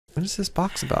What is this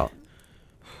box about?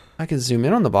 I can zoom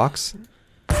in on the box.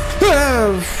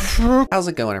 How's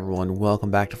it going, everyone? Welcome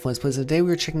back to Flamez Plays. Today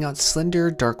we are checking out Slender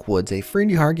Dark Woods, a free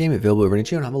indie horror game available over on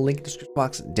YouTube. I'll have a link in the description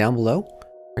box down below,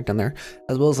 right down there,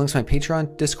 as well as links to my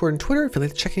Patreon, Discord, and Twitter if you'd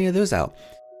like to check any of those out.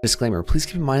 Disclaimer, please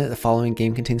keep in mind that the following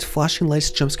game contains flashing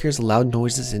lights, jump scares, loud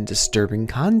noises, and disturbing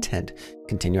content.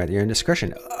 Continue at your own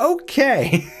discretion.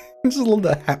 Okay. This is a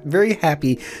little very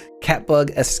happy cat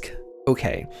bug-esque.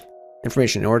 Okay.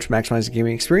 Information: in order to maximize the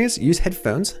gaming experience, use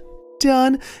headphones.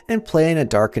 Done. And play in a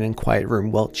dark and quiet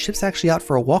room. Well, Chip's actually out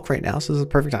for a walk right now, so this is a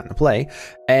perfect time to play.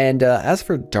 And as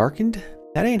for darkened,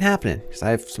 that ain't happening because I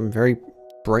have some very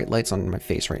bright lights on my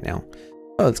face right now.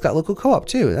 Oh, it's got local co-op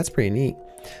too. That's pretty neat.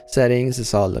 Settings,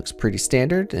 this all looks pretty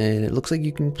standard, and it looks like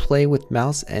you can play with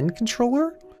mouse and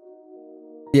controller.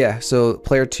 Yeah, so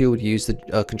player 2 would use the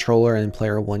controller and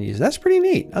player 1 use. That's pretty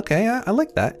neat. Okay, I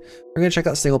like that. We're gonna check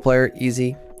out single player,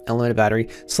 easy, unlimited battery.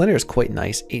 Slender is quite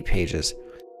nice, 8 pages.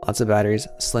 Lots of batteries.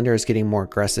 Slender is getting more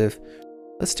aggressive.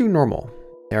 Let's do normal.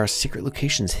 There are secret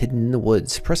locations hidden in the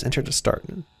woods. Press enter to start.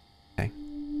 Okay.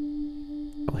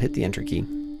 I'll hit the enter key,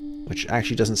 which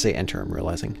actually doesn't say enter, I'm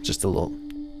realizing. It's just a little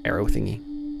arrow thingy.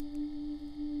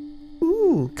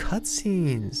 Ooh,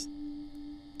 cutscenes.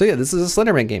 So yeah, this is a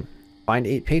Slenderman game. Find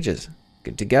 8 pages.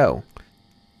 Good to go.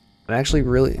 I'm actually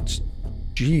really...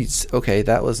 Jeez. Okay,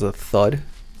 that was a thud.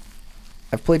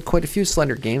 I've played quite a few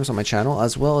Slender games on my channel,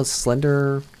 as well as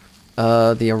Slender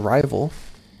The Arrival,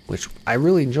 which I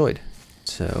really enjoyed.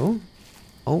 So,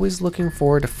 always looking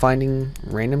forward to finding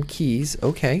random keys.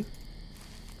 Okay.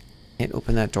 Can't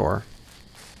open that door.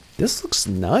 This looks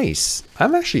nice.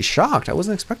 I'm actually shocked. I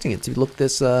wasn't expecting it to look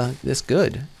this this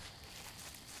good.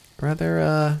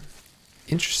 Rather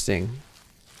interesting.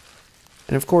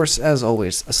 And of course, as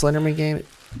always, a Slenderman game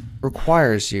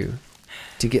requires you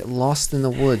to get lost in the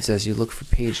woods as you look for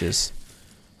pages.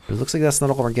 It looks like that's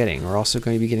not all we're getting. We're also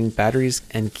going to be getting batteries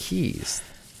and keys.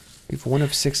 We have 1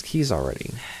 of 6 keys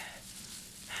already.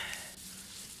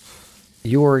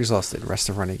 You are exhausted. Rest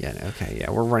to run again. Okay,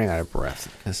 yeah, we're running out of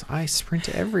breath because I sprint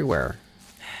everywhere.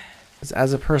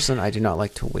 As a person, I do not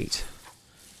like to wait.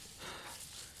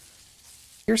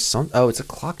 Here's some... Oh, it's a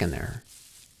clock in there.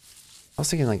 I was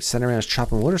thinking like Slenderman was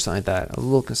chopping wood or something like that. I'm a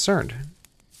little concerned.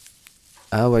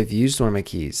 Oh, I've used one of my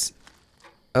keys.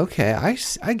 Okay,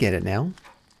 I get it now.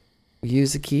 We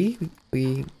use the key.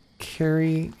 We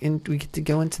carry in. We get to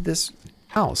go into this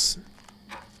house.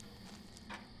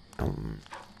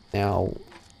 Now,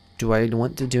 do I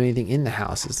want to do anything in the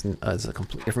house? Is a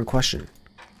completely different question.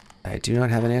 I do not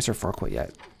have an answer for quite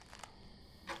yet.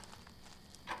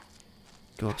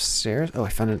 Go upstairs. Oh, I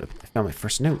found my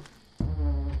first note.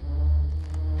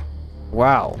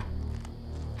 Wow.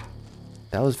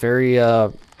 That was very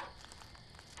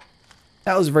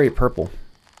purple.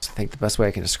 I think the best way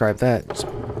I can describe that is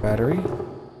battery.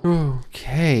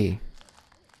 Okay.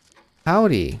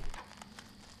 Howdy.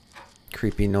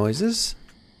 Creepy noises.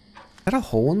 Is that a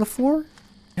hole in the floor?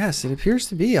 Yes, it appears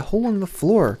to be a hole in the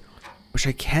floor, which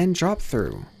I can drop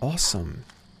through. Awesome.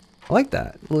 I like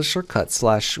that. A little shortcut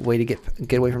 / way to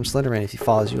get away from Slenderman if he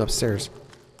follows you upstairs.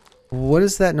 What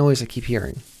is that noise I keep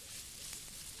hearing?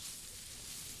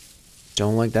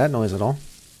 Don't like that noise at all.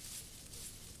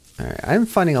 Alright, I'm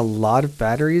finding a lot of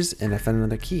batteries and I found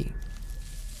another key.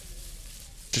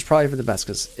 Which is probably for the best,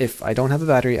 because if I don't have a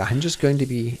battery, I'm just going to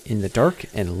be in the dark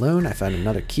and alone. I found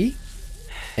another key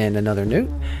and another note.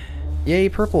 Yay,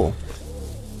 purple.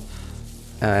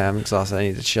 I'm exhausted. I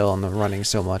need to chill on the running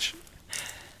so much.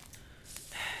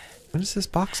 What is this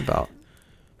box about?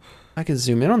 I can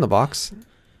zoom in on the box.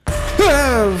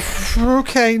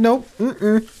 Okay, nope.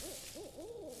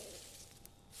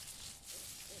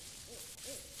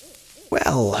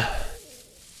 Well,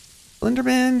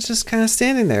 Slenderman's just kind of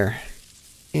standing there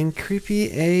in creepy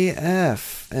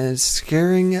AF and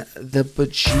scaring the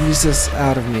bejesus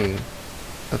out of me.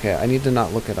 Okay, I need to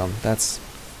not look at him. I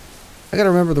gotta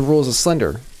remember the rules of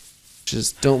Slender.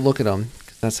 Just don't look at him,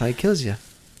 because that's how he kills you.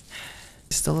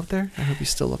 He's still up there? I hope he's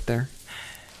still up there.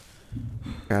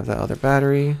 Grab that other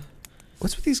battery.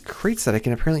 What's with these crates that I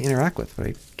can apparently interact with, but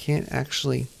I can't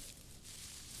actually...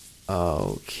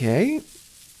 Okay.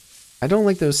 I don't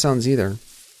like those sounds either.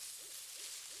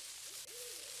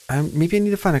 Maybe I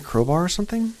need to find a crowbar or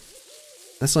something?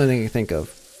 That's the only thing I can think of.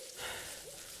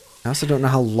 I also don't know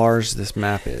how large this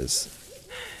map is.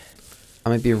 I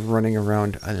might be running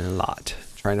around a lot,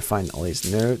 trying to find all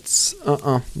these notes.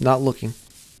 Not looking.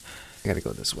 I gotta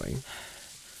go this way.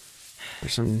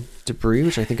 There's some debris,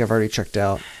 which I think I've already checked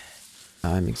out.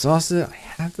 I'm exhausted. I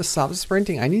have to stop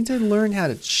sprinting. I need to learn how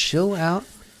to chill out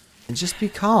and just be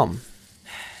calm.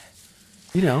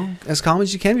 you know, as calm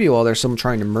as you can be while there's someone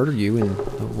trying to murder you in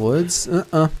the woods.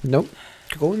 Nope.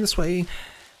 Going this way.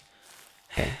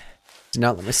 Okay. Do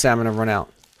not let my stamina run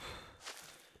out.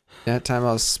 That time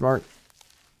I was smart.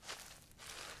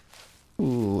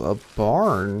 Ooh, a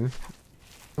barn.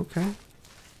 Okay. Can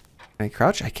I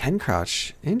crouch? I can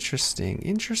crouch. Interesting,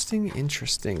 interesting,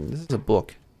 interesting. This is a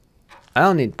book. I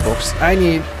don't need books.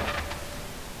 I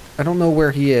don't know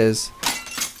where he is.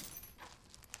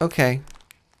 Okay.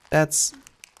 That's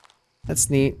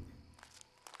neat.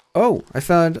 Oh, I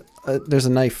found there's a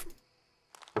knife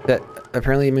that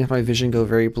apparently makes my vision go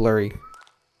very blurry.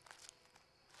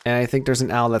 And I think there's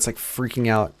an owl that's like freaking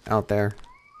out there.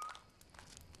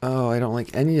 Oh, I don't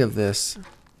like any of this.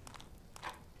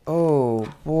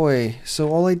 Oh boy. So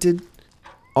all I did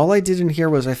in here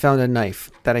was I found a knife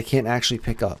that I can't actually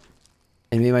pick up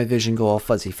and made my vision go all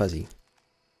fuzzy.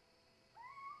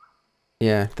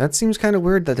 Yeah, that seems kind of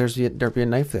weird that there'd be a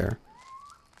knife there.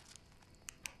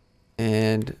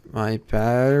 And my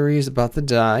battery is about to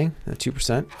die at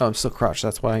 2%. Oh, I'm still crouched.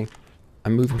 That's why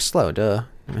I'm moving slow. Duh.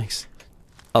 That makes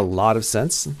a lot of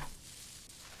sense.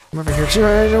 I'm over here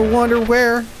trying to wonder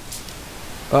where.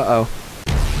 Uh-oh.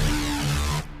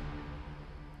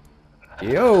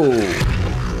 Yo.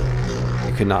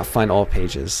 You could not find all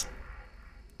pages.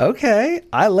 Okay,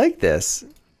 I like this.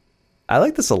 I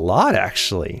like this a lot,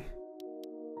 actually.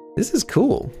 This is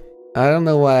cool. I don't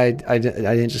know why I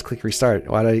didn't just click restart.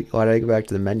 Why did I go back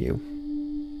to the menu?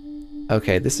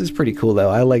 Okay, this is pretty cool though.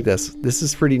 I like this. This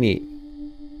is pretty neat.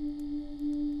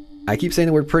 I keep saying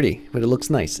the word pretty, but it looks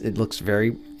nice. It looks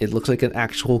like an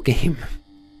actual game,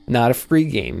 not a free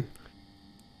game.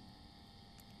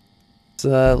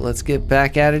 So let's get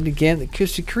back at it again. The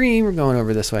Krispy Kreme, we're going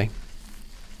over this way.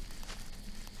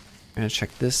 I'm gonna check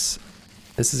this.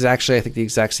 This is actually, I think, the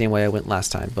exact same way I went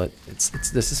last time, but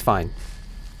this is fine.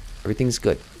 Everything's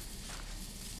good.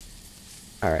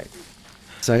 All right.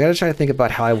 So I gotta try to think about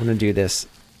how I want to do this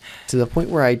to the point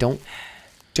where I don't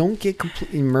get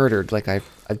completely murdered like I've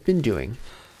been doing.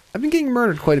 I've been getting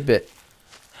murdered quite a bit.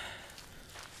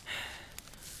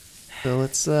 So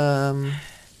let's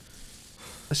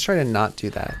try to not do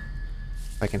that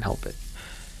if I can help it.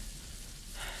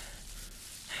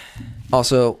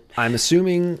 Also, I'm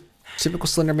assuming typical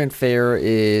Slenderman fare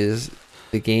is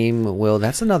the game will...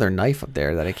 That's another knife up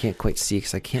there that I can't quite see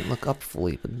because I can't look up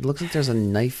fully. But it looks like there's a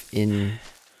knife in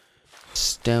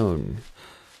stone.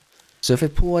 So if I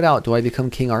pull it out, do I become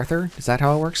King Arthur? Is that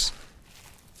how it works?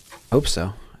 Hope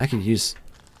so. I could use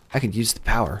the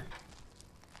power.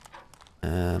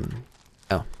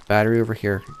 Oh, battery over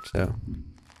here. So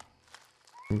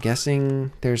I'm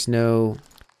guessing there's no...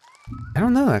 I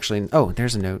don't know actually. Oh,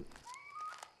 there's a note.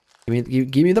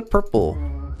 Give me the purple.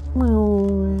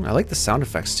 I like the sound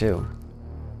effects too.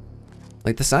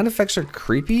 Like the sound effects are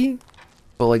creepy,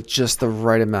 but like just the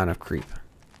right amount of creep.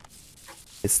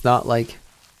 It's not like...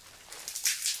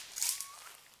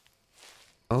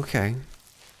 Okay.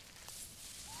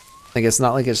 Like it's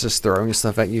not like it's just throwing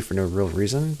stuff at you for no real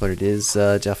reason, but it is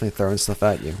definitely throwing stuff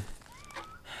at you.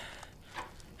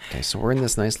 Okay, so we're in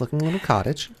this nice looking little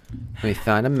cottage. We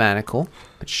found a manacle,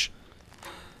 which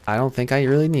I don't think I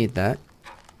really need that.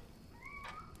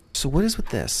 So what is with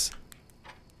this?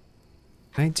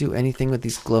 Can I do anything with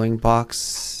these glowing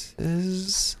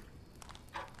boxes?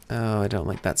 Oh, I don't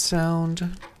like that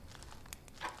sound.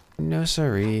 No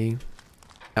sorry.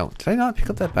 Oh, did I not pick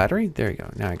up that battery? There you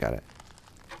go. Now I got it.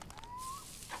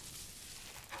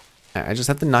 I just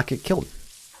have to not get killed.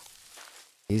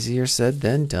 Easier said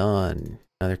than done.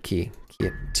 Another key. Key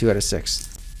at 2 out of 6.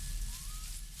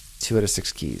 2 out of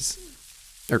 6 keys.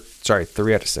 Or, sorry,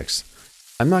 3 out of 6.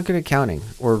 I'm not good at counting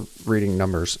or reading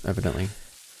numbers, evidently.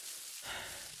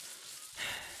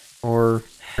 Or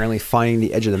apparently finding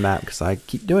the edge of the map, because I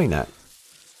keep doing that.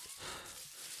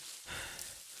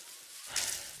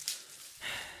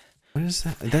 What is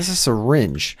that? That's a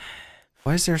syringe.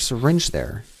 Why is there a syringe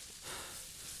there?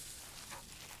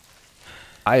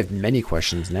 I have many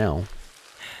questions now.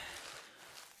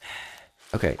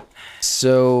 Okay,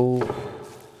 so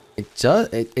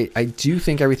I do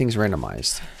think everything's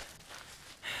randomized.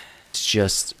 It's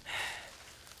just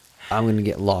I'm gonna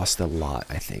get lost a lot,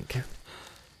 I think.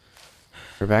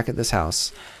 We're back at this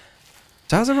house.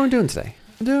 So how's everyone doing today?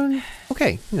 I'm doing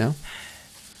okay, you know.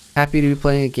 Happy to be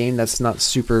playing a game that's not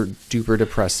super duper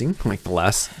depressing like the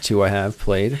last 2 I have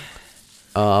played.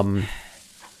 And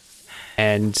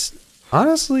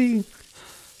honestly,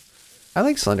 I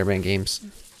like Slenderman games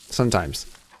sometimes.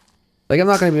 Like I'm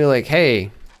not gonna be like,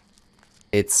 hey,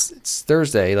 it's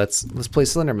Thursday, let's play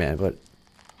Slenderman, but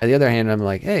on the other hand, I'm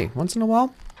like, hey, once in a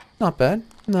while, not bad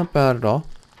at all.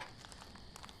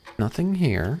 Nothing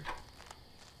here.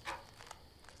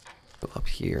 Go up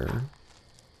here.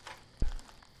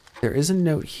 There is a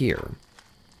note here.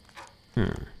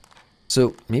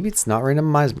 So maybe it's not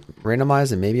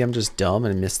randomized, and maybe I'm just dumb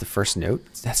and missed the first note.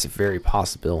 That's very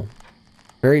possible.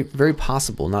 Very, very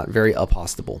possible, not very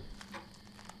impossible.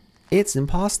 It's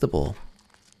impossible.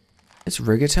 It's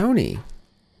rigatoni.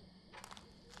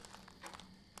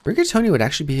 Rigatoni would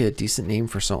actually be a decent name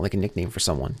for someone, like a nickname for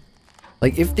someone.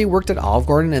 Like if they worked at Olive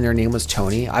Garden and their name was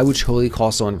Tony, I would totally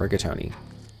call someone rigatoni.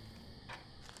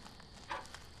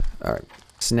 All right,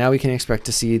 so now we can expect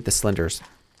to see the Slenders.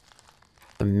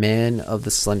 The man of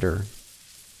the Slender.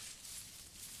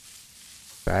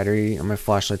 Battery on my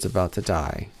flashlight's about to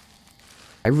die.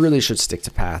 I really should stick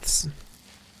to paths.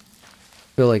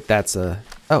 I feel like that's a...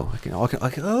 Oh,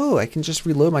 I can just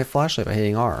reload my flashlight by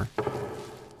hitting R.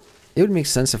 It would make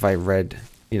sense if I read,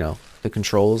 you know, the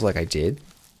controls like I did,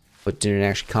 but didn't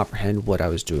actually comprehend what I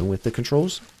was doing with the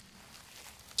controls.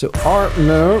 So R,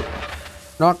 no,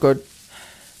 not good.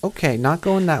 Okay, not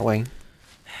going that way.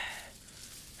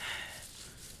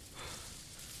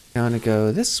 Gonna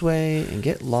go this way and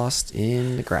get lost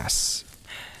in the grass.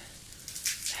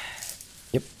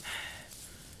 Yep.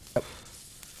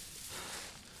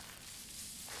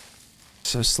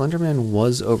 So Slenderman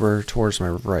was over towards my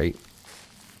right.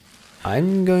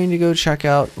 I'm going to go check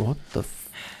out, what the,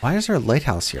 why is there a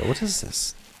lighthouse here? What is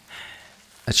this?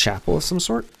 A chapel of some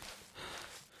sort?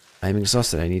 I'm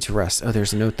exhausted, I need to rest. Oh,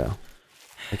 there's a note though.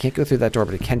 I can't go through that door,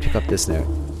 but I can pick up this note.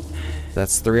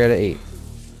 That's 3 out of 8.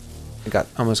 I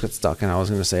almost got stuck, and I was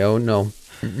going to say, oh no.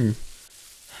 I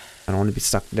don't want to be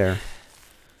stuck there.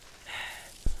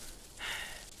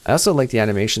 I also like the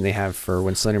animation they have for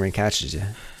when Slenderman catches you.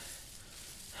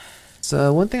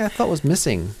 So one thing I thought was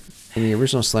missing in the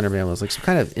original Slenderman was like some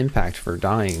kind of impact for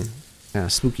dying. Kind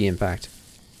of spooky impact.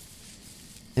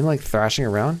 Him like thrashing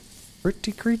around.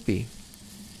 Pretty creepy.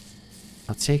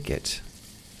 I'll take it.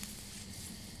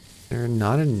 Is there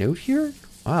not a note here?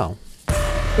 Wow.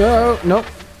 Oh, nope.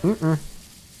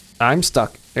 I'm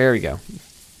stuck. There we go.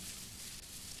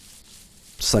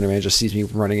 Slenderman just sees me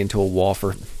running into a wall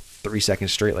for 3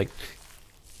 seconds straight. Like,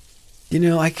 you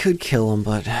know, I could kill him,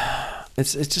 but it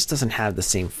just doesn't have the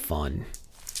same fun.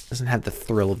 It doesn't have the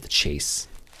thrill of the chase.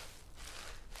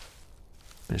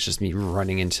 And it's just me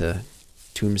running into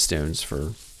tombstones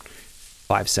for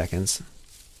 5 seconds.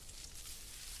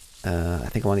 I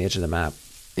think I'm on the edge of the map.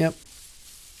 Yep.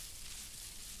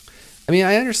 I mean,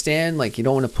 I understand, like, you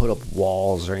don't want to put up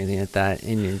walls or anything like that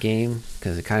in your game,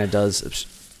 because it kind of does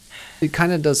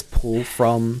pull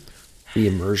from the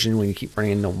immersion when you keep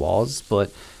running into walls,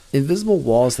 but invisible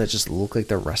walls that just look like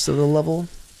the rest of the level,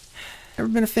 never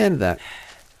been a fan of that.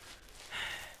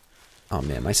 Oh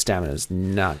man, my stamina is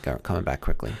not coming back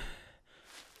quickly.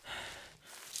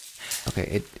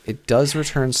 Okay, it does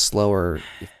return slower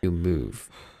if you move.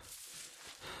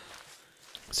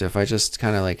 So if I just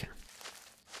kind of like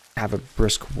have a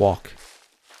brisk walk.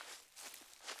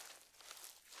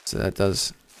 So that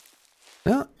does,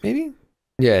 no, maybe?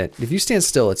 Yeah, if you stand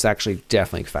still, it's actually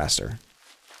definitely faster.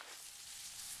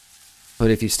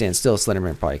 But if you stand still,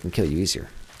 Slenderman probably can kill you easier.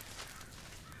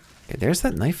 Okay, there's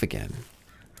that knife again.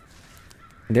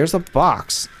 And there's a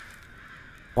box.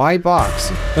 Why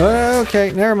box?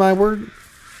 Okay, never mind.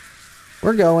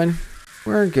 We're going.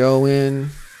 We're going.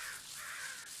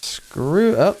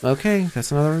 Screw up. Oh, okay,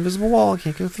 that's another invisible wall. I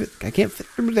can't go through. I can't fit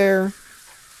through there.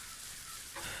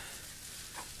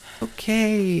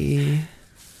 Okay.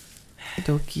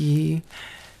 Okie.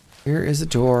 Here is a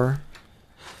door.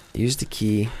 Use the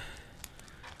key.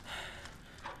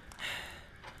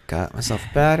 Got myself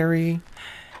a battery.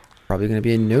 Probably going to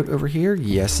be a note over here.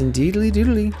 Yes, indeedly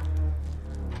doodly.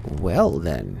 Well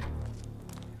then.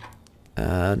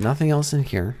 Nothing else in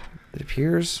here. It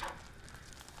appears.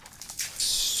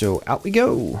 So out we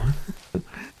go.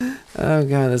 Oh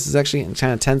god, this is actually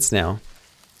kind of tense now.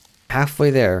 Halfway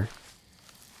there.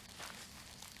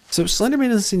 So Slenderman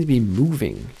doesn't seem to be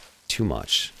moving too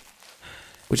much,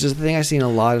 which is the thing I see in a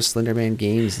lot of Slenderman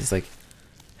games. It's like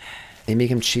they make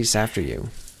him chase after you,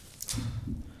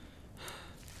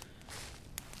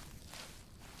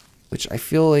 which I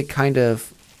feel like kind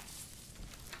of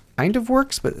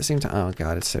works, but at the same time, oh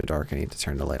god, it's so dark. I need to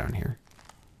turn the light on here.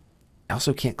 I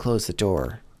also can't close the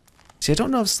door. See, I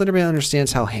don't know if Slenderman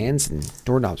understands how hands and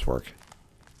doorknobs work.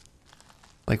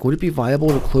 Like, would it be viable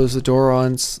to close the door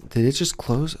on... Did it just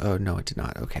close? Oh, no, it did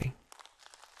not. Okay.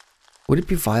 Would it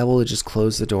be viable to just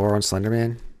close the door on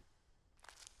Slenderman?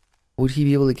 Would he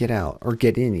be able to get out? Or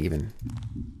get in, even?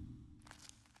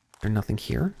 There's nothing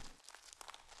here?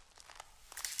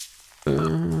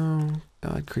 Oh,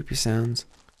 God, creepy sounds.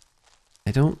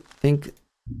 I don't think...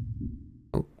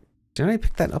 Oh, didn't I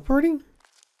pick that up already?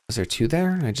 Was there 2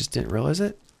 there and I just didn't realize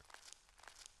it?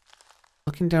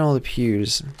 Looking down all the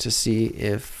pews to see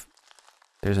if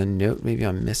there's a note maybe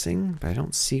I'm missing, but I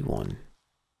don't see one.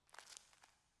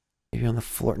 Maybe on the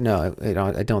floor. No, I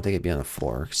don't think it'd be on the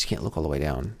floor because you can't look all the way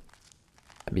down.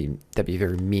 That'd be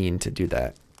very mean to do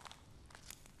that.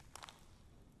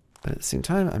 But at the same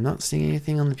time, I'm not seeing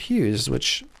anything on the pews,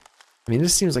 which, I mean,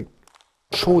 this seems like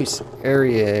choice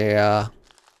area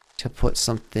to put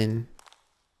something.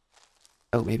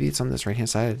 Oh, maybe it's on this right-hand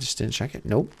side. I just didn't check it.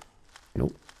 Nope.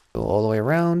 Nope. Go all the way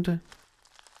around.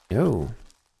 No.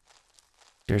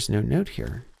 There's no note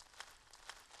here.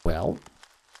 Well,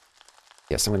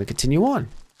 guess I'm going to continue on.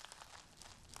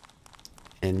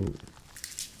 And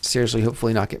seriously,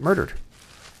 hopefully not get murdered.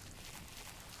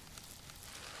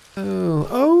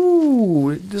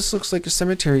 Oh, this looks like a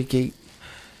cemetery gate.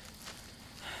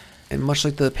 And much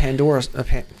like the Pantera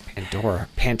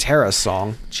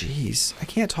song. Jeez, I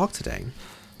can't talk today.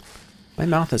 My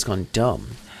mouth has gone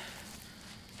dumb.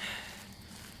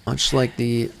 Much like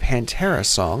the Pantera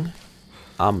song,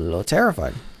 I'm a little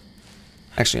terrified.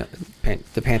 Actually,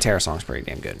 the Pantera song's pretty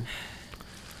damn good.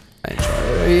 I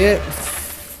enjoy it.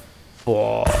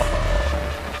 Oh.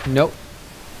 Nope.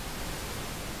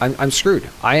 I'm screwed.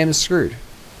 I am screwed.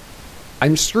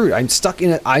 I'm screwed. I'm stuck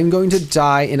in it. I'm going to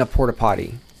die in a porta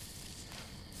potty.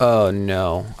 Oh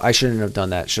no. I shouldn't have done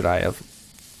that, should I have?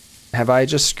 Did I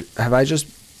just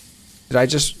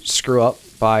screw up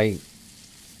by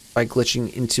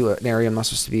glitching into an area I'm not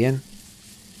supposed to be in?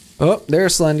 Oh,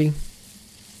 there's Slendy.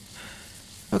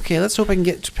 Okay, let's hope I can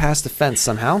get past the fence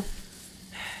somehow.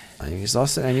 I'm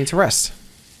exhausted. I need to rest.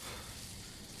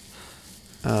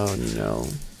 Oh no.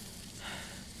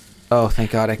 Oh,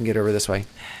 thank God I can get over this way.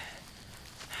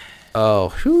 Oh,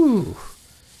 whew.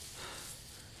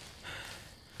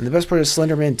 And the best part is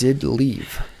Slenderman did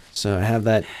leave. So I have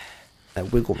that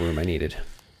wiggle room I needed.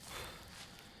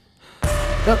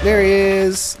 Oh, there he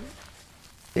is.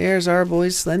 There's our boy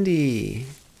Slendy.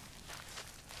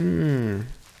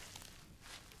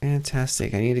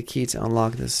 Fantastic. I need a key to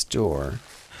unlock this door.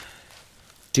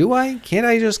 Do I? Can't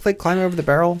I just climb over the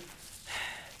barrel?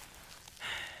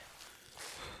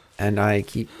 And I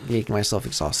keep making myself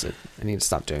exhausted. I need to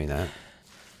stop doing that.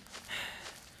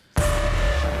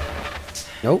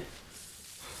 Nope.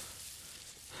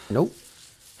 Nope.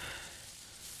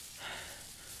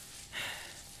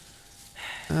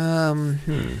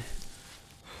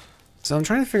 So I'm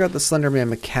trying to figure out the Slenderman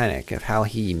mechanic of how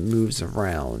he moves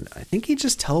around. I think he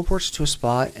just teleports to a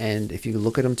spot, and if you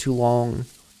look at him too long,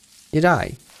 you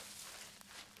die.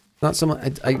 Not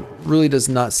someone. I really does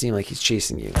not seem like he's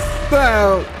chasing you.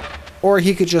 Wow. Or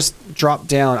he could just drop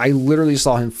down. I literally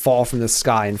saw him fall from the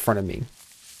sky in front of me.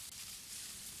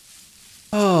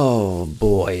 Oh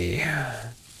boy.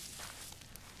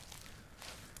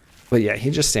 But yeah, he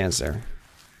just stands there,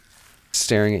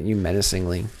 staring at you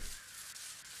menacingly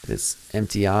with his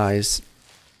empty eyes.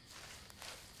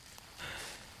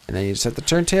 And then you just have to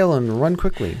turn tail and run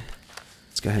quickly.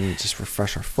 Let's go ahead and just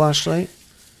refresh our flashlight.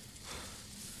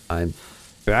 I'm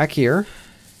back here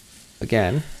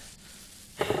again.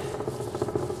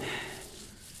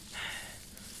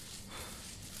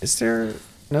 Is there?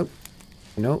 Nope.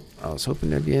 Nope. I was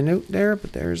hoping there'd be a note there,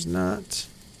 but there's not.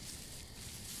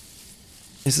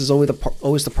 This is always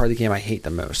the part of the game I hate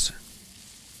the most.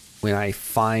 When I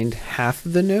find half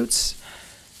of the notes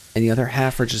and the other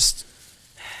half are just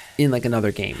in like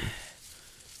another game.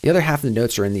 The other half of the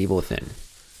notes are in the Evil Within.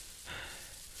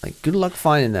 Like, good luck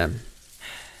finding them.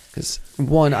 Because,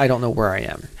 one, I don't know where I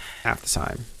am half the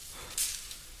time.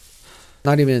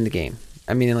 Not even in the game.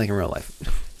 I mean, in real life.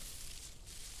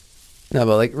 No,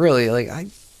 but like, really, like,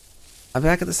 I'm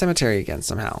back at the cemetery again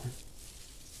somehow.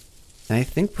 And I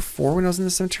think before when I was in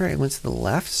the cemetery, I went to the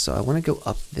left, so I want to go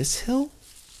up this hill.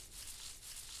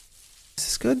 Is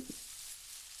this good?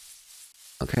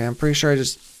 Okay, I'm pretty sure I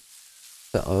just...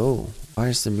 Oh, why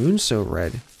is the moon so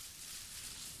red?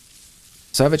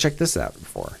 So have I checked this out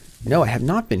before? No, I have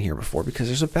not been here before because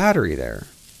there's a battery there.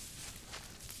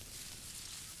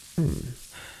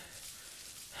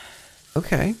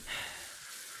 Okay.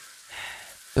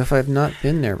 So if I've not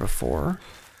been there before...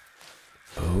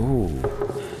 Oh.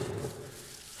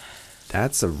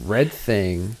 That's a red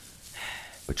thing,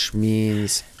 which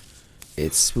means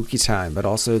it's spooky time, but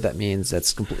also that means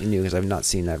that's completely new because I've not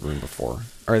seen that room before,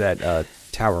 or that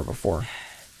tower before.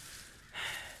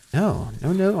 No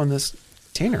note on this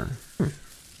container. I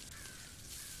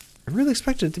really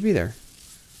expected it to be there.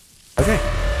 Okay.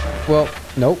 Well,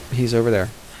 nope, he's over there.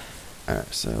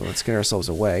 Alright, so let's get ourselves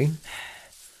away.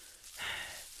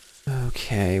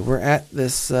 Okay, we're at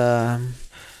this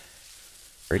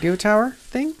radio tower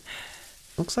thing,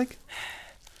 looks like.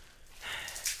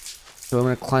 So I'm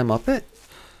gonna climb up it?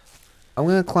 I'm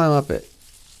gonna climb up it.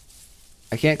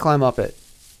 I can't climb up it.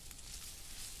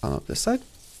 Climb up this side?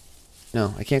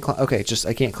 No, I can't climb. Okay, just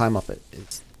I can't climb up it.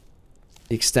 It's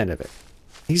the extent of it.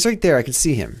 He's right there. I can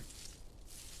see him.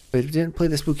 But it didn't play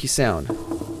the spooky sound.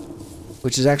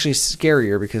 Which is actually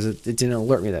scarier because it didn't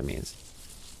alert me, that means.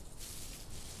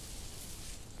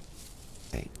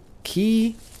 Okay.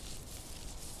 Key.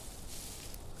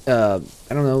 I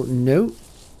don't know. Note.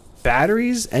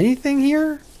 Batteries? Anything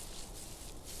here?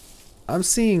 I'm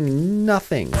seeing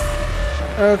nothing.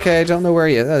 Okay, I don't know where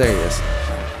he is. Oh, there he is.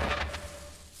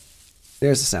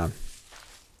 There's the sound.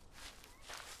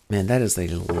 Man, that is a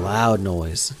loud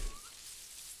noise.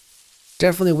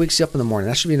 Definitely wakes you up in the morning.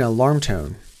 That should be an alarm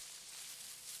tone.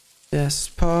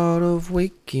 Best part of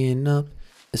waking up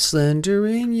is Slender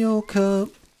in your cup.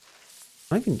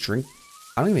 I don't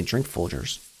even drink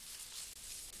Folgers.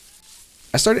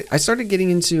 I started getting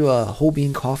into whole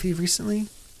bean coffee recently.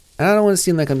 And I don't want to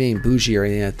seem like I'm being bougie or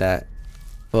anything like that.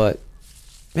 But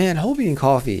man, whole bean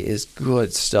coffee is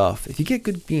good stuff. If you get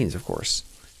good beans, of course.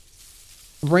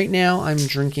 Right now I'm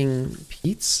drinking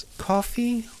Pete's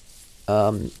coffee.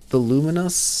 The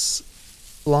Luminous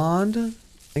Blonde.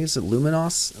 I think it's a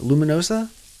Luminosa.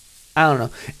 I don't know.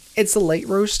 It's a light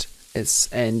roast.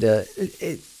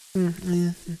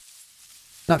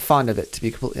 Not fond of it, to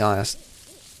be completely honest.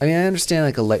 I mean, I understand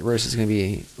like a light roast is going to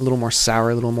be a little more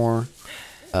sour, a little more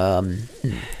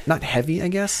not heavy, I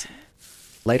guess.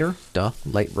 Lighter,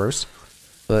 light roast.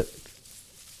 But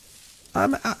I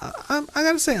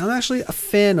gotta say, I'm actually a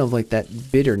fan of like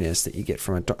that bitterness that you get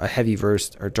from a heavy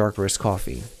roast or dark roast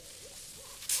coffee.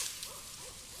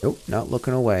 Nope, not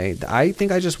looking away. I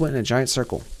think I just went in a giant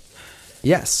circle.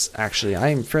 Yes, actually, I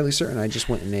am fairly certain I just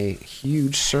went in a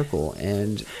huge circle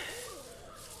and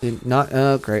did not.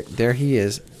 Oh, great, there he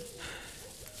is.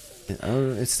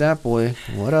 Oh, it's that boy.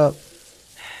 What up?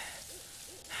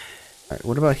 All right,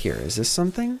 what about here? Is this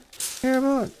something I care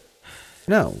about?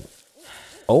 No.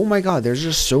 Oh my god, there's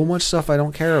just so much stuff I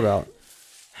don't care about.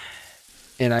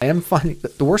 And I am finding,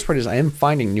 the worst part is I am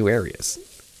finding new areas.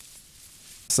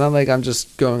 It's not like I'm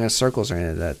just going in circles or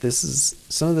anything like that.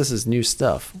 Some of this is new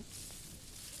stuff.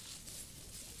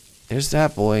 There's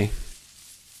that boy.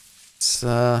 Let's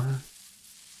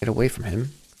get away from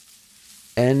him.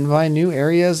 And by new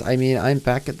areas, I mean I'm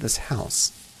back at this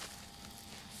house.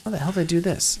 How the hell did I do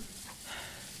this?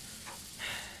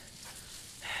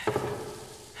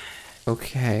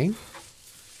 Okay.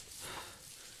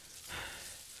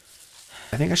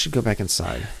 I think I should go back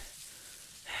inside.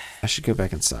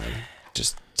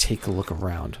 Just take a look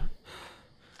around.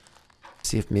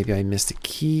 See if maybe I missed a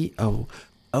key. Oh,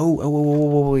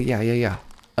 yeah.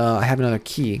 I have another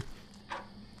key.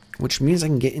 Which means I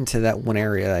can get into that one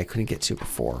area that I couldn't get to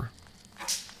before.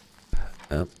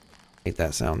 Oh, hate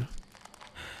that sound.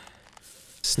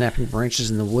 Snapping branches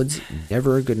in the woods,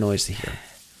 never a good noise to hear.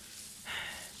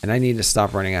 And I need to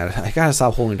stop running out of it. I gotta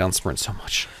stop holding down sprint so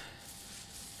much.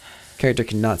 Character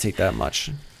cannot take that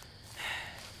much.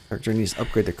 Character needs to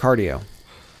upgrade their cardio.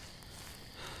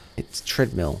 It's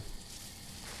treadmill.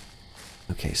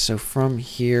 Okay, so from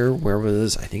here, where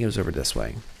was, I think it was over this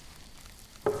way.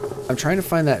 I'm trying to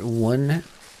find that one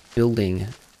building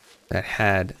that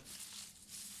had,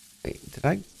 wait, did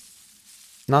I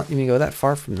not even go that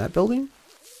far from that building?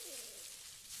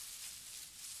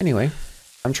 Anyway,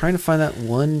 I'm trying to find that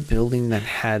one building that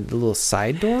had the little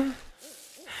side door.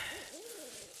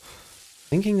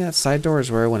 Thinking that side door is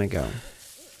where I want to go.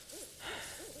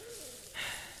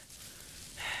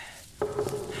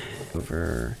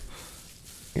 Over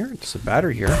here, there's a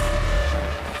battery here.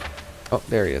 Oh,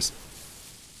 there he is.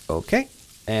 Okay,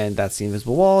 and that's the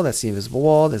invisible wall, that's the invisible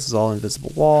wall, this is all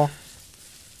invisible wall.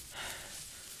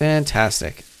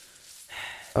 Fantastic.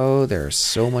 Oh, there's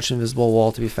so much invisible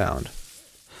wall to be found.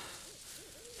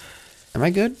 Am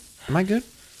I good? Am I good?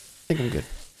 I think I'm good.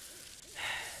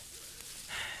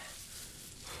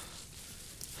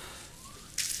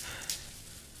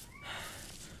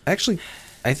 Actually,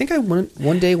 I think I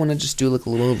one day want to just do like a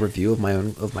little review of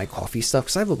my coffee stuff,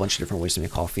 because I have a bunch of different ways to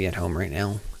make coffee at home right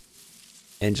now.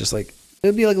 And just like, it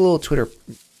would be like a little Twitter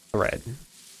thread.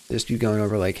 Just you going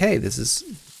over like, hey, this is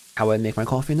how I make my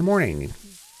coffee in the morning.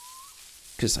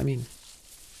 Because, I mean,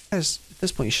 guys, at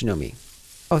this point you should know me.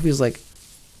 Coffee is like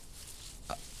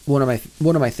one of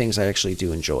my things I actually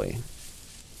do enjoy.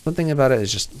 Something about it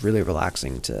is just really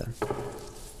relaxing to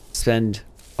spend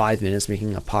 5 minutes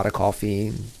making a pot of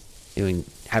coffee,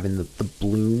 having the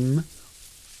bloom.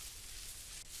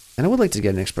 And I would like to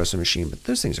get an espresso machine, but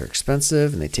those things are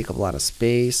expensive and they take up a lot of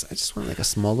space. I just want like a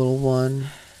small little one.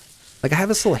 Like I have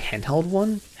this little handheld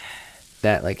one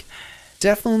that like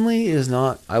definitely is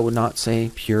not, I would not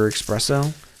say pure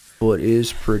espresso, but it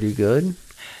is pretty good.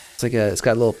 It's like it's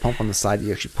got a little pump on the side that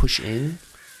you actually push in,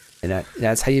 and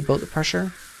that's how you build the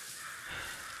pressure.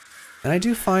 And I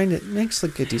do find it makes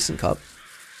like a decent cup.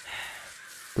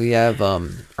 We have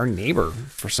our neighbor,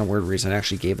 for some weird reason,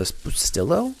 actually gave us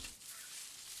Bustillo. I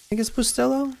think it's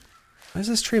Bustillo. Why does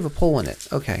this tree have a pole in it?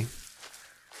 Okay.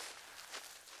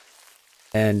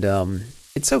 And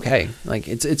it's okay. Like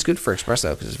it's good for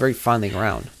espresso because it's very finely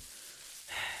ground.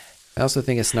 I also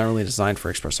think it's not really designed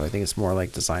for espresso. I think it's more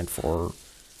like designed for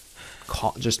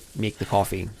just make the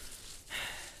coffee,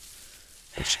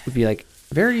 which would be like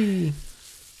very,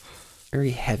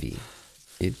 very heavy.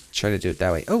 You try to do it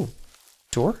that way. Oh,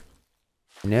 door?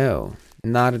 No,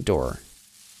 not a door.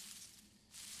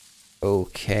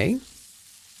 Okay.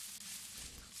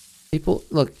 People,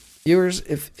 look, viewers,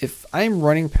 if I'm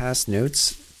running past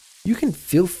notes, you can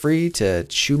feel free to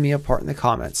chew me apart in the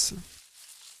comments.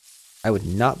 I would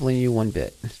not blame you one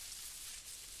bit.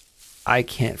 I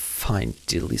can't find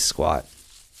diddly squat.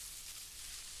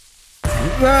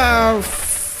 Ah,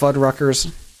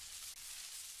 Fuddruckers.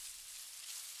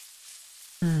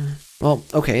 Well,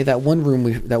 okay, that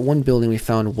one building we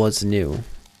found was new.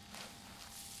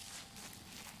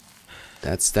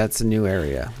 That's a new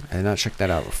area. I did not check that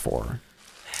out before.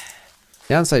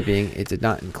 Downside being, it did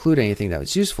not include anything that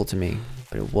was useful to me,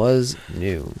 but it was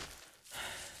new.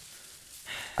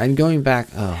 I'm going back.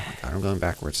 Oh my god, I'm going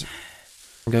backwards.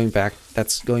 I'm going back.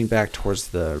 That's going back towards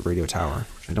the radio tower,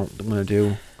 which I don't want to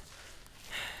do.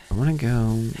 I want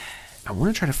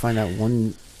to try to find that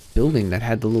one building that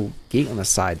had the little gate on the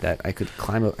side that I could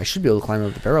climb up. I should be able to climb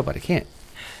over the barrel, but I can't.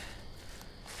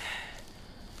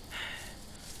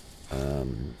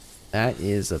 That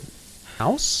is a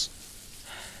house.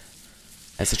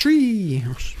 That's a tree.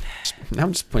 Now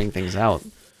I'm just pointing things out.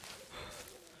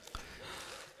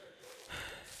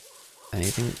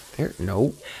 Anything there?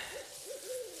 No.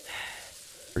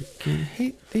 Freaking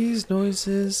hate these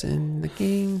noises in the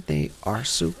game. They are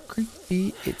so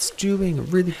creepy. It's doing a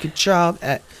really good job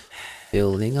at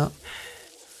building up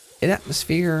an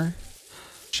atmosphere,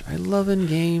 which I love in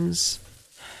games.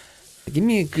 Give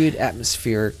me a good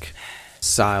atmospheric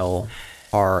style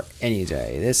horror any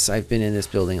day. I've been in this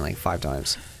building like 5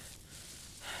 times.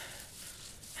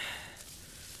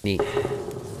 Neat.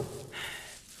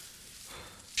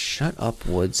 Shut up,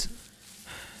 Woods.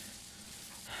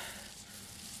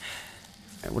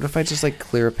 Right, what if I just like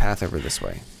clear a path over this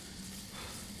way?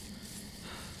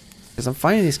 Because I'm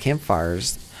finding these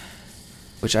campfires,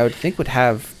 which I would think would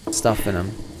have stuff in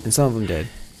them, and some of them did.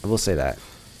 I will say that.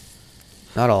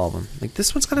 Not all of them. Like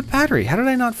this one's got a battery. How did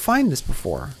I not find this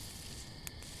before?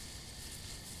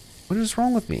 What is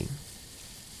wrong with me?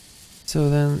 So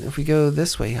then if we go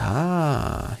this way,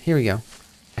 here we go.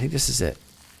 I think this is it.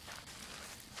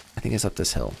 I think it's up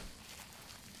this hill.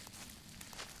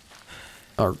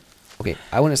 Or, okay,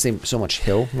 I wouldn't say so much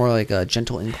hill, more like a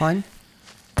gentle incline.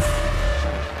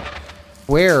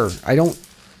 Where? I don't...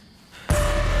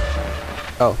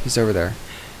 Oh, he's over there.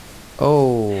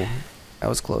 Oh, that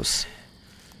was close.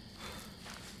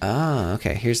 Ah,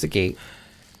 okay, here's the gate.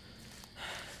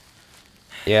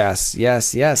 Yes,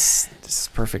 yes, yes. This is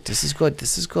perfect. This is good.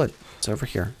 This is good. It's over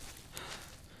here.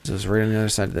 So it's right on the other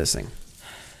side of this thing.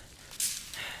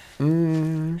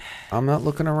 I'm not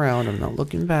looking around. I'm not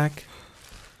looking back.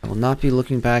 I will not be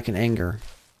looking back in anger.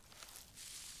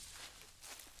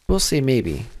 We'll say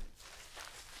maybe.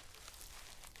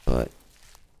 But...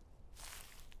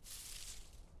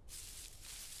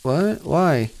 What?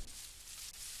 Why?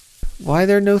 Why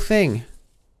there no thing?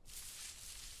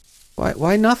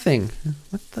 Why nothing?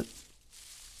 What the...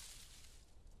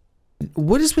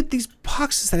 What is with these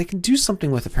boxes that I can do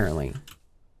something with, apparently?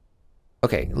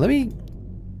 Okay, let me...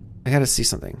 I gotta see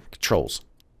something. Controls.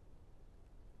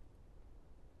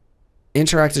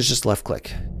 Interact is just left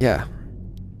click. Yeah.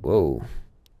 Whoa.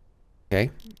 Okay,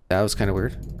 that was kind of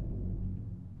weird.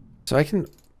 So I can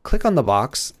click on the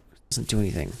box. Doesn't do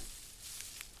anything.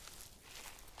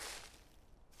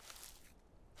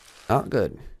 Not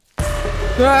good.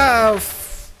 Ah,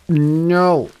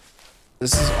 no.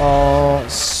 This is all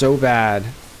so bad.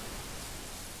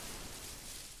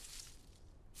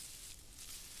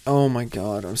 Oh my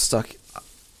god, I'm stuck.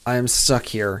 I am stuck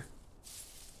here.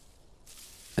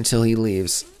 Until he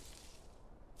leaves.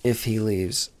 If he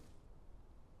leaves.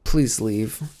 Please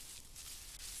leave.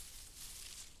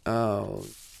 Oh.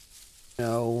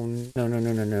 No, no, no,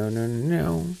 no, no, no, no,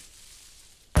 no.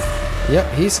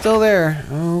 Yep, he's still there.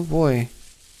 Oh boy.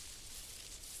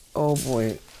 Oh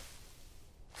boy.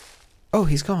 Oh,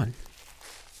 he's gone.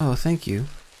 Oh, thank you.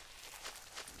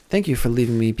 Thank you for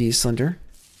leaving me be, Slender.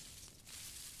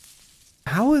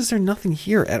 How is there nothing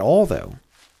here at all, though?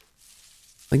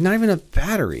 Like, not even a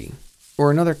battery or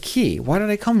another key. Why did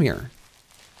I come here?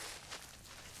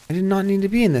 I did not need to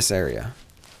be in this area.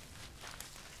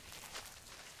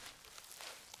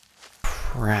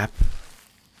 Crap.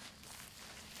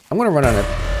 I'm going to run out of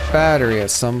battery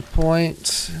at some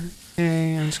point.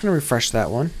 Okay, I'm just going to refresh that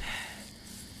one.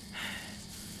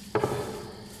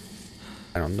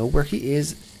 I don't know where he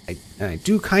is. I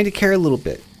do kind of care a little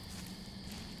bit.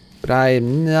 But I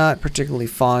am not particularly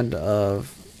fond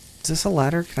of... Is this a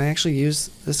ladder? Can I actually use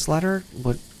this ladder?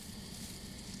 What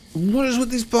is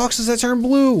with these boxes that turn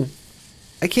blue?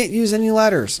 I can't use any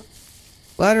ladders.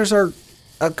 Ladders are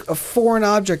a foreign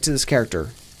object to this character.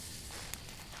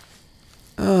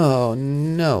 Oh,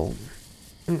 no.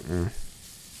 Why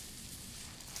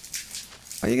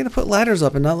are you going to put ladders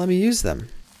up and not let me use them?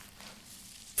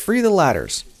 Free the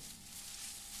ladders.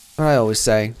 What I always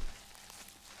say.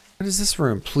 What is this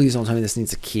room? Please don't tell me this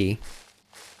needs a key.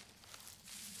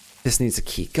 This needs a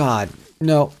key. God,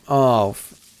 no. Oh.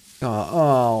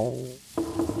 Oh.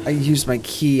 I used my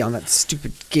key on that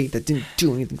stupid gate that didn't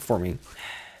do anything for me.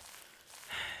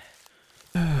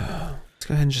 Let's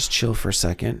go ahead and just chill for a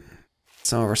second.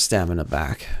 Some of our stamina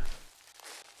back.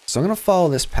 So I'm going to follow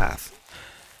this path.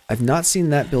 I've not seen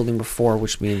that building before,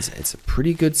 which means it's a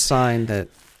pretty good sign that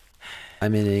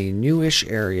I'm in a newish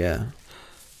area.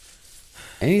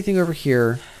 Anything over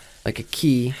here, like a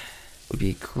key, would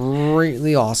be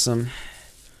greatly awesome.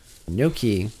 No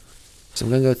key, so I'm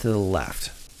going to go to the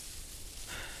left.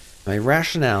 My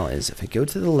rationale is if I go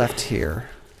to the left here,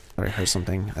 I thought I heard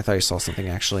something. I thought I saw something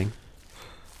actually.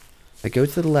 If I go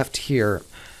to the left here,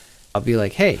 I'll be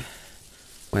like, hey,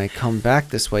 when I come back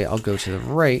this way, I'll go to the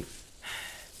right.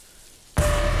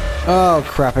 Oh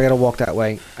crap, I gotta walk that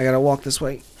way. I gotta walk this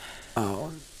way.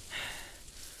 Oh.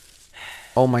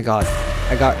 Oh my god.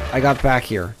 I got back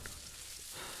here.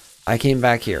 I came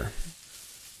back here.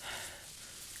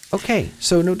 Okay,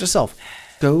 so note to self.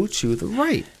 Go to the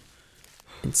right.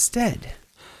 Instead.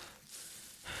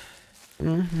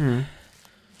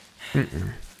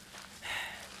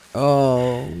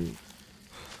 Oh.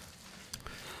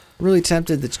 Really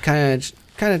tempted to kind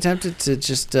of tempted to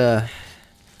just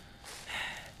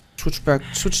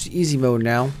switch to easy mode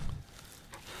now.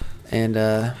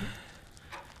 And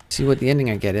see what the ending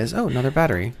I get is. Oh, another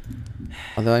battery.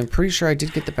 Although I'm pretty sure I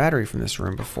did get the battery from this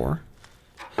room before.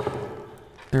 Is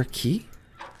there a key?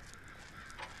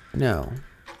 No.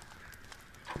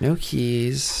 No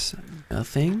keys.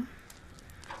 Nothing.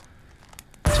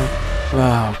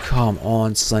 Oh, come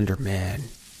on, Slenderman. I'm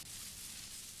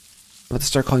about to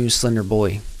start calling you Slender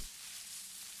Boy.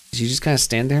 You just kind of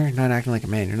stand there, not acting like a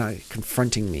man. You're not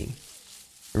confronting me.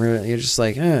 You're just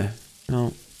like, no.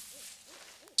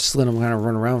 Just let him kind of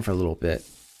run around for a little bit.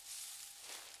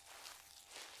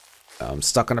 I'm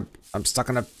stuck on a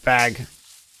bag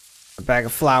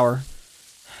of flour.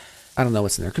 I don't know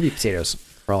what's in there. Could be potatoes,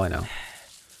 for all I know.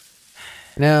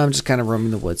 Now I'm just kind of roaming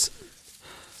the woods.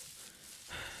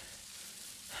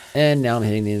 And now I'm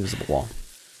hitting the invisible wall.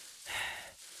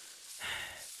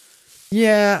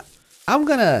 Yeah, I'm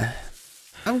gonna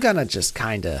just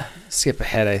kind of skip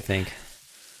ahead, I think.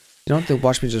 You don't have to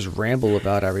watch me just ramble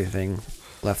about everything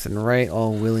left and right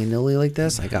all willy-nilly like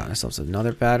this. I got myself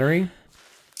another battery.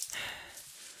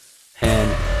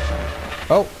 And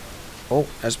oh,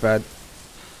 that's bad.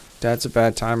 That's a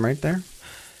bad time right there.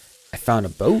 I found a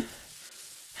boat.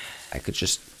 I could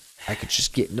just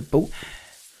get in the boat.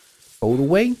 Boat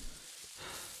away.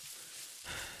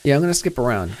 Yeah, I'm gonna skip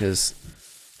around because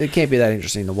it can't be that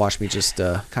interesting to watch me just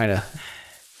kind of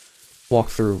walk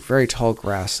through very tall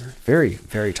grass, very,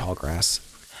 very tall grass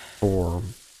for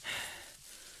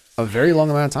a very long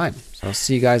amount of time. So I'll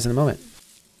see you guys in a moment.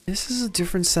 This is a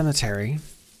different cemetery.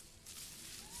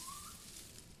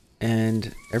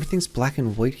 And everything's black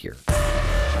and white here.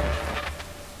 I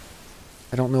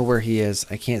don't know where he is.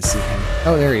 I can't see him.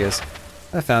 Oh, there he is.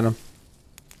 I found him.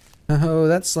 Oh,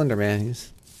 that's Slenderman.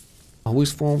 He's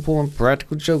always pulling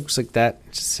practical jokes like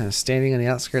that. Just standing on the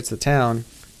outskirts of the town.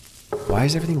 Why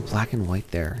is everything black and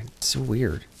white there? It's so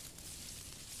weird.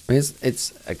 I mean,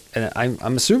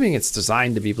 I'm assuming it's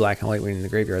designed to be black and white when in the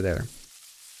graveyard there.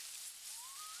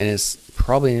 And it's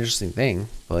probably an interesting thing,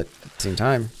 but at the same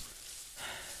time,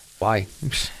 why?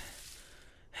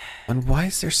 And why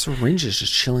is there syringes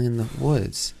just chilling in the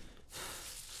woods?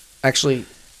 Actually,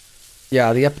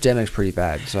 yeah, the epidemic's pretty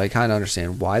bad, so I kind of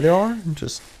understand why there are.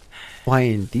 Just why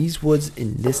in these woods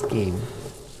in this game?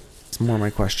 It's more my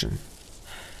question.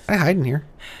 Can I hide in here?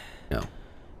 No.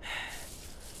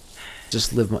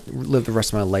 Just live the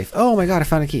rest of my life. Oh my god, I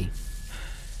found a key.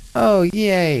 Oh,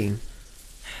 yay.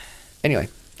 Anyway.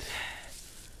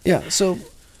 Yeah, so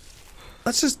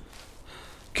let's just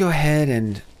go ahead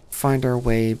and find our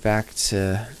way back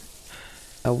to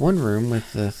that one room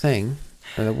with the thing,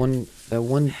 or that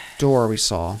one door we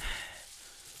saw.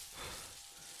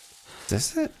 Is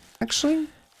this it, actually?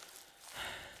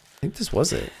 I think this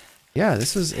was it. Yeah,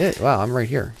 this was it. Wow, I'm right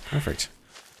here. Perfect.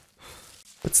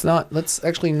 Let's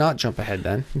actually not jump ahead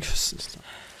then.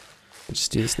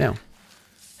 Just do this now.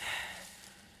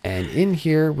 And in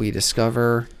here we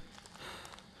discover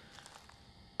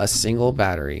a single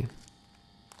battery.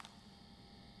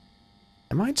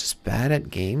 Am I just bad at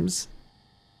games?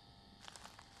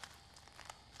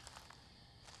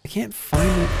 I can't find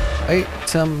an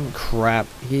item. Crap.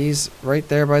 He's right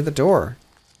there by the door.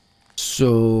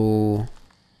 So,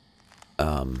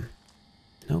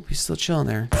 nope, he's still chilling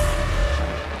there.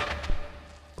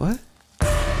 What?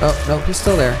 Oh, no, he's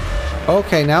still there.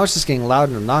 Okay, now it's just getting loud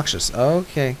and obnoxious.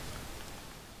 Okay.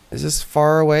 Is this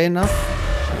far away enough?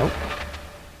 Nope.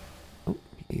 Oh,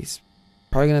 he's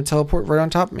probably gonna teleport right on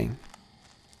top of me.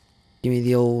 Give me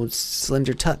the old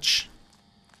Slender touch.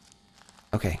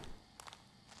 Okay.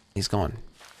 He's gone.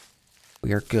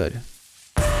 We are good.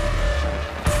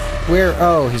 Where?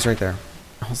 Oh, he's right there.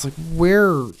 I was like,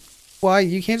 where? Why?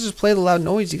 You can't just play the loud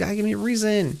noise. You gotta give me a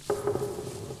reason.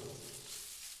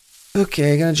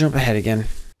 Okay, I'm gonna jump ahead again.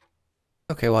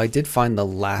 Okay, well, I did find the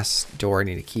last door I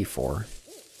need a key for.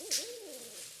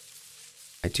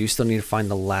 I do still need to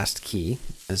find the last key,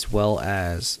 as well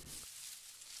as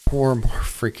 4 more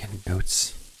freaking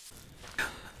notes.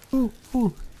 Ooh,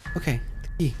 ooh. Okay, the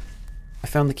key. I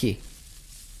found the key.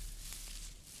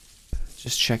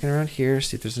 Just checking around here,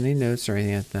 see if there's any notes or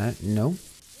anything like that. No.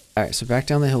 Alright, so back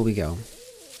down the hill we go.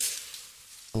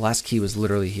 The last key was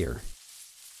literally here.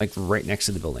 Like right next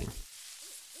to the building.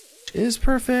 Which is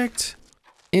perfect.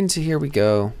 Into here we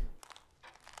go.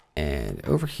 And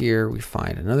over here we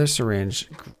find another syringe.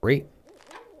 Great.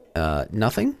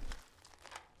 Nothing.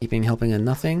 Helping a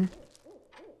nothing.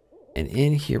 And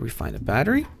in here we find a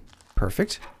battery.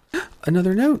 Perfect.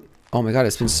 Another note. Oh my god,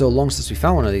 it's been so long since we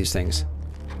found one of these things.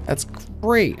 That's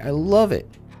great. I love it.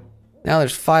 Now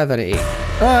there's 5 out of 8.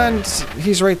 And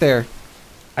he's right there.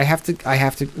 I have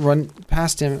to run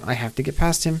past him. I have to get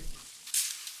past him.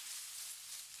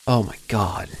 Oh my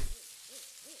god.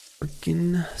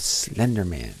 Freaking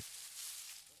SLENDERMAN.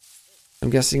 I'm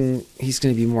guessing he's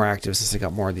going to be more active since I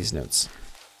got more of these notes.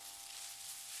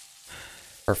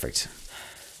 Perfect.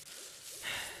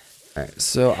 Alright,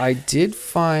 so I did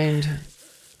find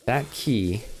that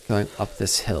key going up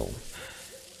this hill.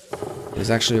 It was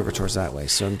actually over towards that way,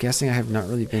 so I'm guessing I have not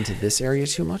really been to this area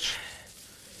too much.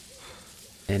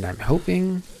 And I'm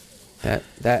hoping that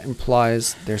that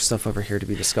implies there's stuff over here to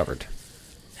be discovered.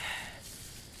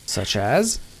 Such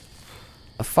as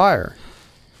a fire.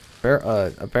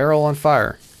 A barrel on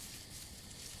fire.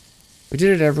 We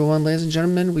did it, everyone, ladies and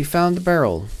gentlemen. We found the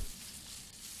barrel.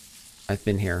 I've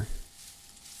been here.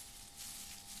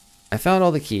 I found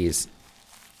all the keys.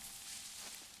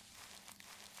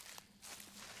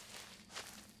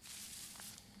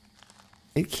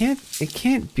 It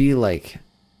can't be like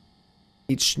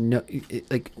each note,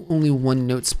 like only one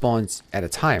note spawns at a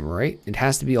time, right? It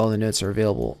has to be all the notes are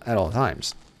available at all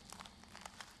times.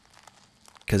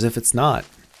 Because if it's not,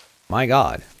 my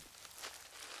god.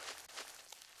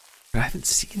 But I haven't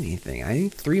seen anything. I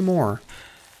need 3 more.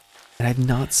 And I've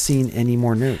not seen any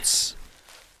more notes.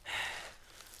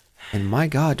 And my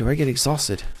god, do I get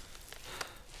exhausted.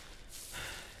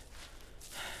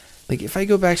 Like, if I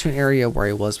go back to an area where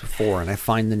I was before and I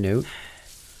find the note,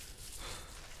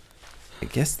 I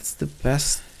guess that's the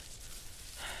best.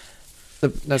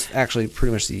 That's actually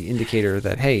pretty much the indicator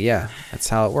that, hey, yeah, that's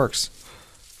how it works.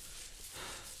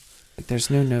 Like, there's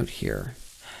no note here.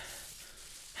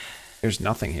 There's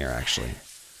nothing here, actually.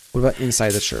 What about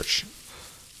inside the church?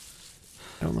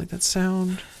 I don't like that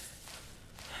sound.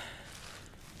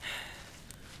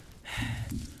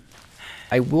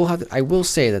 I will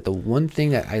say that the one thing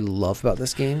that I love about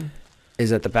this game is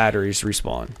that the batteries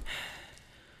respawn.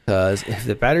 Because if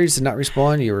the batteries did not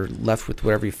respawn, you were left with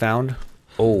whatever you found.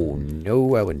 Oh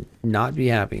no, I would not be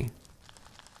happy.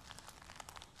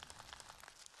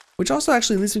 Which also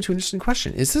actually leads me to an interesting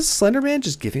question. Is this SLENDERMAN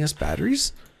just giving us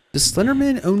batteries? Does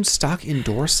SLENDERMAN own stock in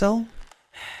Duracell?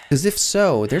 Because if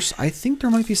so, I think there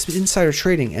might be some insider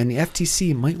trading and the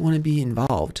FTC might want to be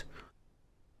involved.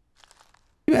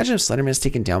 Can you imagine if SLENDERMAN is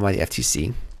taken down by the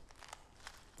FTC?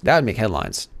 That would make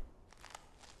headlines.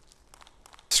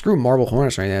 Screw Marble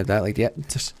Hornets or anything like that. Like, yeah,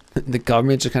 just, the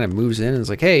government just kind of moves in and is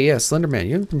like, hey, yeah, SLENDERMAN,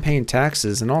 you haven't been paying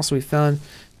taxes, and also we found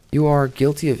you are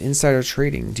guilty of insider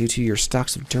trading due to your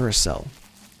stocks of Duracell.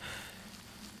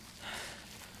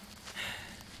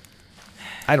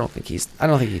 I don't think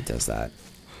he does that.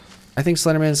 I think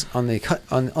Slenderman's on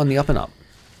the up and up.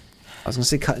 I was gonna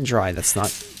say cut and dry. That's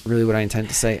not really what I intend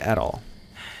to say at all.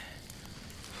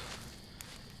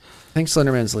 I think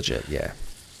Slenderman's legit, yeah.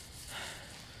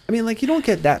 I mean, like, you don't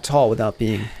get that tall without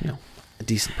being, you know, a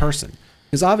decent person.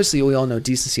 Because obviously we all know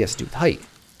decency has to do with height.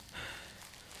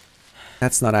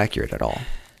 That's not accurate at all.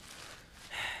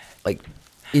 Like,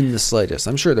 in the slightest.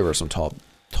 I'm sure there were some tall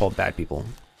bad people.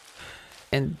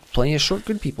 And plenty of short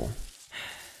good people.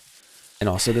 And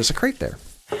also there's a crate there.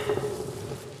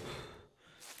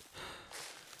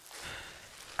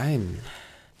 I'm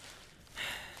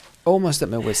almost at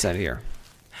my wit's end here.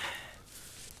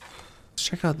 Let's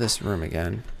check out this room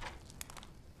again.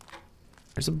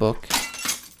 There's a book.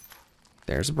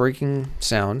 There's a breaking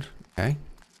sound. Okay.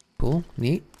 Cool.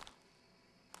 Neat.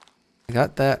 I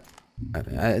got that.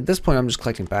 At this point, I'm just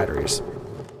collecting batteries.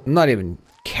 I'm not even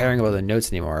caring about the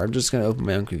notes anymore. I'm just going to open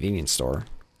my own convenience store.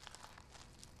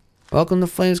 Welcome to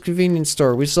Flamez convenience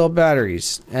store. We sell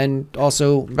batteries. And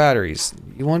also batteries.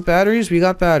 You want batteries? We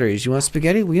got batteries. You want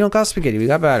spaghetti? We don't got spaghetti. We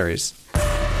got batteries.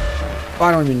 Oh,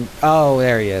 I don't even... Oh,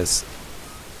 there he is.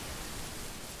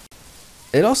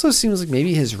 It also seems like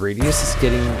maybe his radius is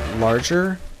getting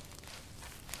larger.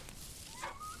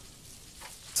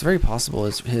 It's very possible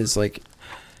his like,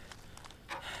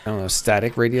 I don't know,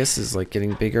 static radius is like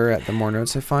getting bigger at the more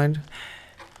notes I find.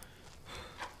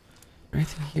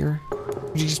 Anything here?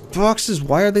 These boxes,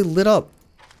 why are they lit up?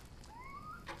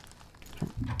 I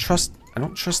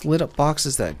don't trust lit up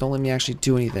boxes that don't let me actually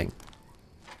do anything.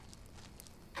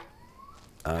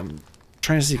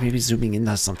 Trying to see if maybe zooming in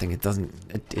does something. It doesn't.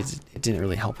 It didn't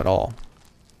really help at all.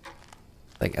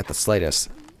 Like at the slightest.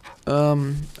 All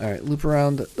right, loop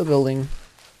around the building.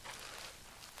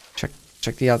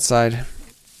 Check the outside.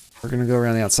 We're gonna go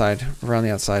around the outside. Around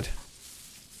the outside.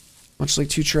 Much like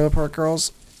two Trailer Park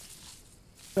Girls.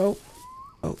 Oh.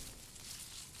 Oh.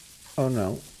 Oh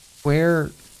no. Where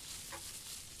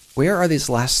are these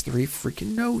last three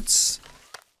freaking notes?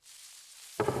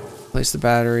 Place the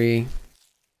battery.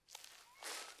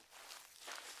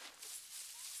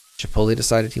 Chipotle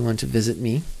decided he wanted to visit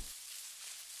me.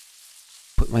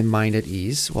 Put my mind at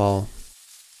ease while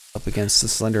up against the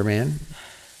Slender Man.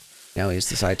 Now he's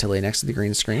decided to lay next to the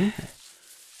green screen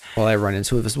while I run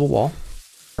into a visible wall.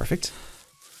 Perfect.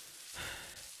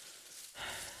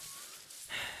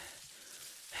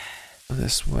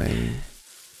 This way.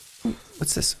 Ooh,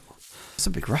 what's this? It's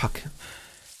a big rock.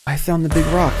 I found the big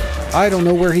rock. I don't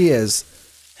know where he is.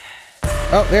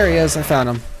 Oh, there he is. I found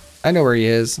him. I know where he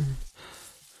is.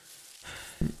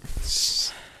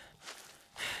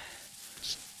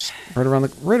 Right around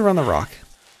the rock.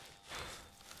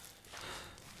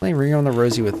 Playing Ring Around the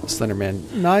Rosie with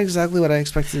Slenderman. Not exactly what I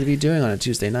expected to be doing on a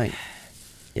Tuesday night.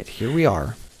 Yet here we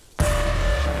are.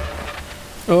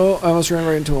 Oh, I almost ran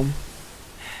right into him.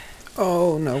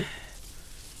 Oh no.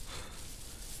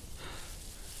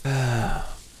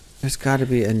 There's got to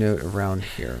be a note around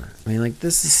here. I mean, like,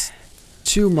 this is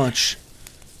too much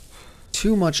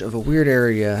of a weird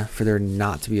area for there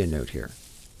not to be a note here.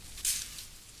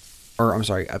 Or, I'm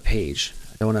sorry, a page.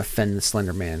 I don't want to offend the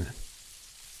Slender Man.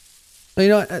 But you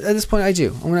know what? At this point, I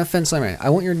do. I'm going to offend Slender Man. I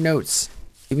want your notes.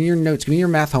 Give me your notes. Give me your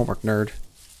math homework, nerd.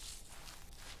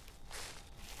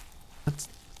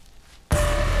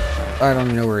 I don't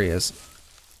even know where he is.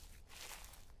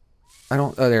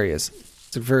 Oh, there he is.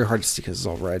 It's very hard to see because it's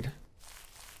all red.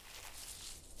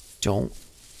 There's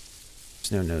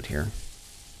no note here.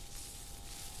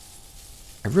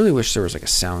 I really wish there was like a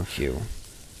sound cue.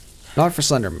 Not for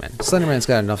Slenderman. Slenderman's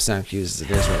got enough sound cues as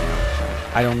it is right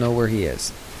now. I don't know where he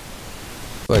is.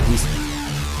 But he's...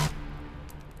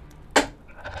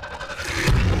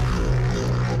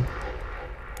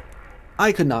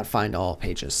 I could not find all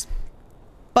pages.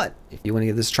 But if you want to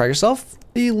give this a try yourself,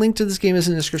 the link to this game is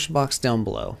in the description box down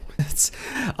below.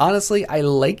 Honestly, I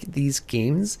like these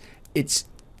games. It's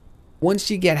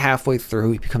once you get halfway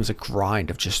through, it becomes a grind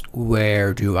of just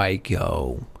where do I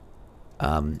go?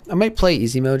 I might play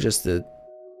easy mode just to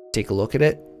take a look at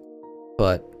it,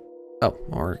 but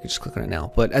or you can just click on it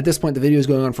now. But at this point, the video is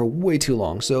going on for way too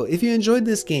long. So if you enjoyed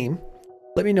this game,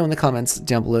 let me know in the comments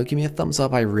down below. Give me a thumbs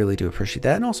up. I really do appreciate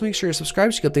that. And also make sure you're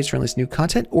subscribed so you get updates for release new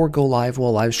content or go live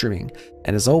while live streaming.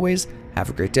 And as always, have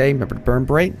a great day. Remember to burn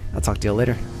bright. I'll talk to you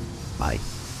later. Bye.